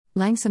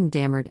Langsam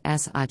damit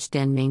es auch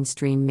den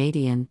Mainstream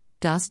Medien,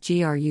 das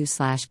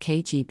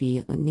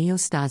GRU-KGB und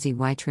Neostasi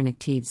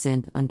weiteraktiv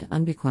sind und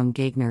unbequem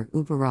Gegner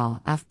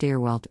überall auf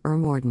der Welt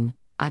ermorden,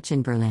 auch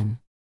in Berlin.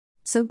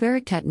 So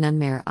berichtet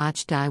nunmehr auch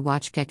die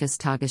Wachkekes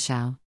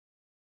Tagesschau.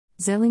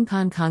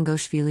 Zelenkan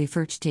Kongoschwili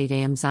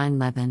fürchtete sein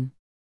Leben.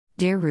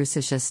 Der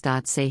russische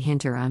Staat sei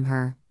hinter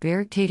her,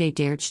 berichtete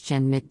der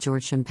Chen mit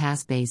Georgem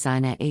Pass bei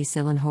seiner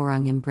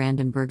Eisenhorung im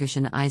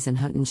brandenburgischen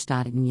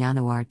Eisenhüttenstadt im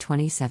Januar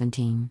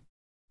 2017.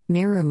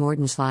 Mehrere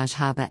Mordenschlag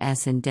habe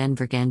es in den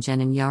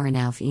vergangenen Jahren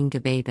auf ihn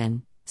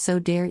gebeten, so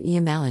der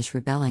ehemalige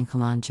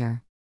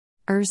Rebellenkommandeur.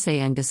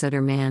 Sei ein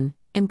gesunder Mann,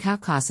 im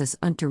Kaukasus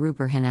und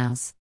darüber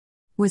hinaus.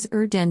 Was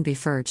den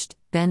befürcht,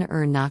 wenn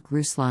nach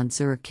Russland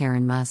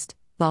zurückkehren musst,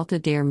 baute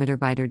der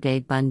Mitarbeiter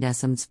des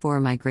Bundesamts für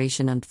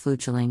Migration und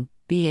Flüchtling,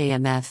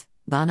 BAMF,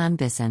 von an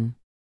Bissen.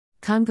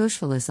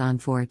 Kongoschwilis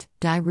Antwort,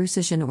 die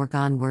russischen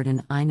Organ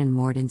werden einen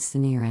Mord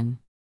inszenieren.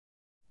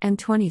 And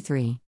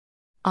 23.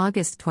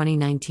 August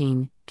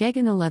 2019,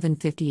 gegen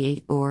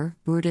 11:58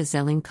 wurde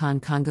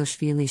Zelenkan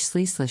Kongoschwili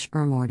schließlich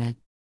ermordet.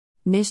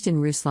 Nicht in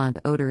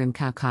Russland oder im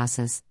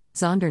Kaukasus,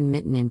 sondern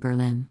mitten in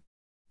Berlin.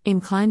 Im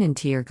kleinen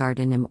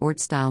Tiergarten im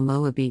Ortsteil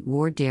Moabit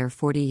war der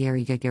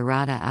 40-Jährige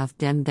gerade auf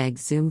dem Weg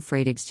zum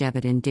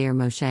Freitagsgebet in der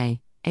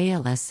Moschee,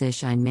 als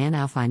sich ein Mann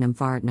auf einem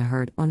Fahrrad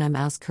hört und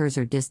aus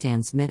kurzer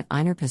Distanz mit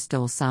einer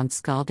Pistole samt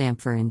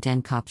Schalldämpfer in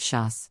den Kopf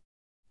schoss.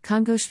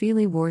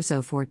 Kongoschwili war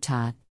sofort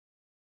tot.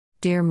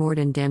 Der Mord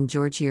in dem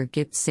Georgier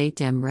gibt seit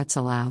dem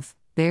Rätsel auf,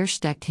 wer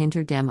steckt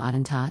hinter dem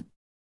Attentat?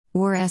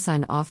 War es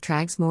ein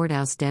Auftragsmord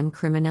aus dem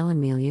kriminellen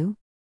Milieu?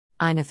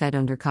 Eine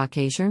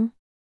Fedunterkaukaschern?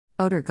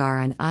 Oder gar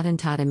ein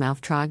Attentat im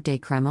Auftrag des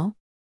Kreml?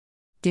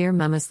 Der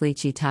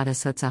Mummisliche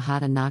Todesschütze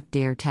hatte nach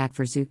der Tat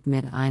versucht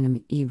mit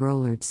einem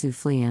E-Roller zu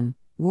fliehen,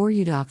 war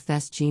jedoch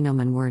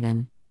festgenommen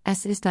worden.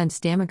 Es ist ein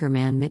stämmiger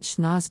Mann mit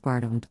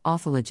Schnauzbart und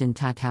auffälligen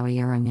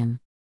Tätowierungen.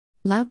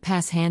 Laut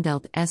Pass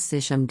handelt es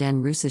sich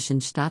den russischen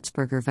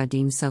Staatsbürger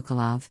Vadim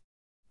Sokolov.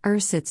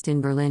 Sitzt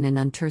in Berlin in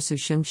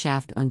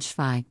Untersuchungshaft und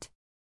schweigt.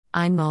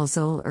 Einmal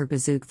soll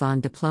Besuch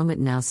von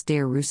Diplomaten aus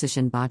der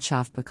russischen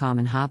Botschaft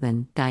bekommen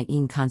haben, die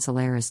ihn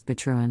konsularisch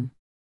betreuen.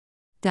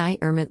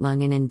 Die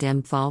Ermittlungen in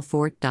dem Fall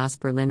führt das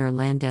Berliner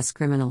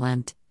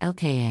Landeskriminalamt,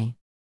 LKA.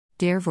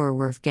 Der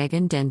Vorwurf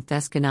gegen den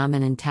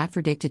festgenommenen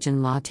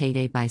Tatverdächtigen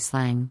lautete bei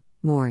Slang,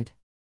 Mord.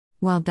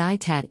 Weil die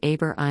Tat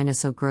aber eine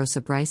so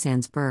große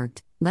Brisanz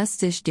birgt, lässt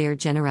sich der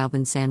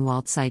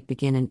Generalbundesanwalt seit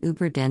Beginn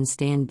über den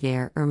Stand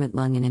der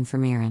Ermittlungen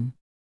informieren.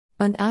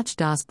 Und auch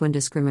das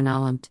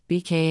Bundeskriminalamt,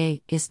 BKA,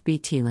 ist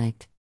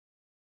beteiligt.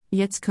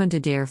 Jetzt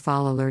könnte der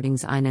Fall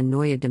allerdings eine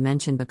neue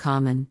Dimension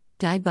bekommen,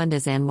 die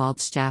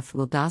Bundesanwaltschaft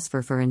will das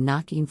Verfahren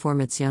nach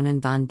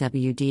Informationen von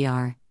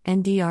WDR,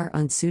 NDR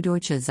und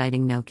Süddeutsche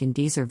Zeitung noch in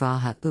dieser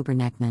Woche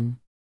übernehmen.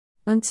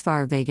 Und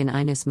zwar wegen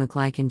eines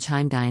möglichen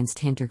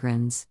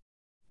Geheimdienst-Hintergrunds.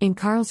 In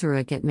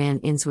Karlsruhe geht man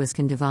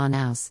inzwischen davon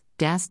aus,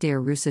 dass der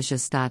russische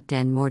Staat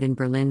den Mord in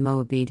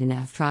Berlin-Moabit in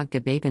Auftrag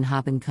gebeten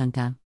haben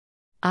könnte.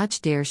 Auch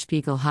der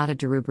Spiegel hatte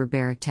darüber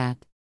berichtet.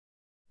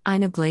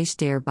 Eine Gleich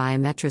der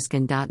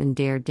biometrischen Daten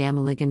der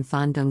damaligen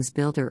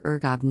Fahndungsbilder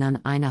ergab nun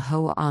eine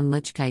hohe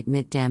Ähnlichkeit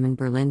mit dem in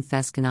Berlin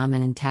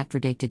festgenommenen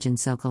Tatverdächtigen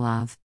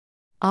Sokolov.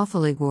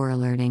 Auffällig war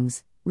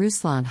allerdings,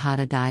 Russland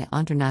hatte die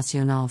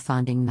internationale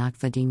Fahndung nach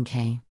Vadim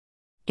K.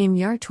 Im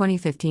Jahr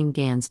 2015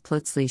 ganz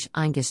plötzlich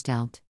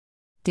eingestellt.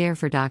 Der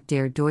Verdacht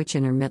der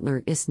deutschen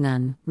Ermittler ist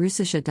nun,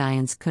 russische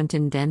Dienst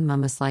könnten den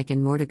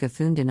mummislichen Morde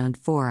gefunden und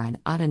vor ein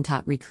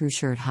Attentat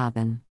rekrutiert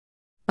haben.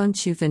 Und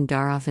schufen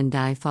daraufhin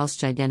die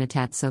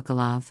Falschidentität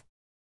Sokolov.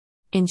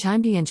 In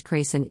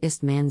Geheimdienstkreisen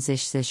ist man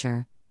sich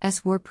sicher,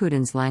 es war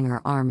Putins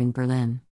langer Arm in Berlin.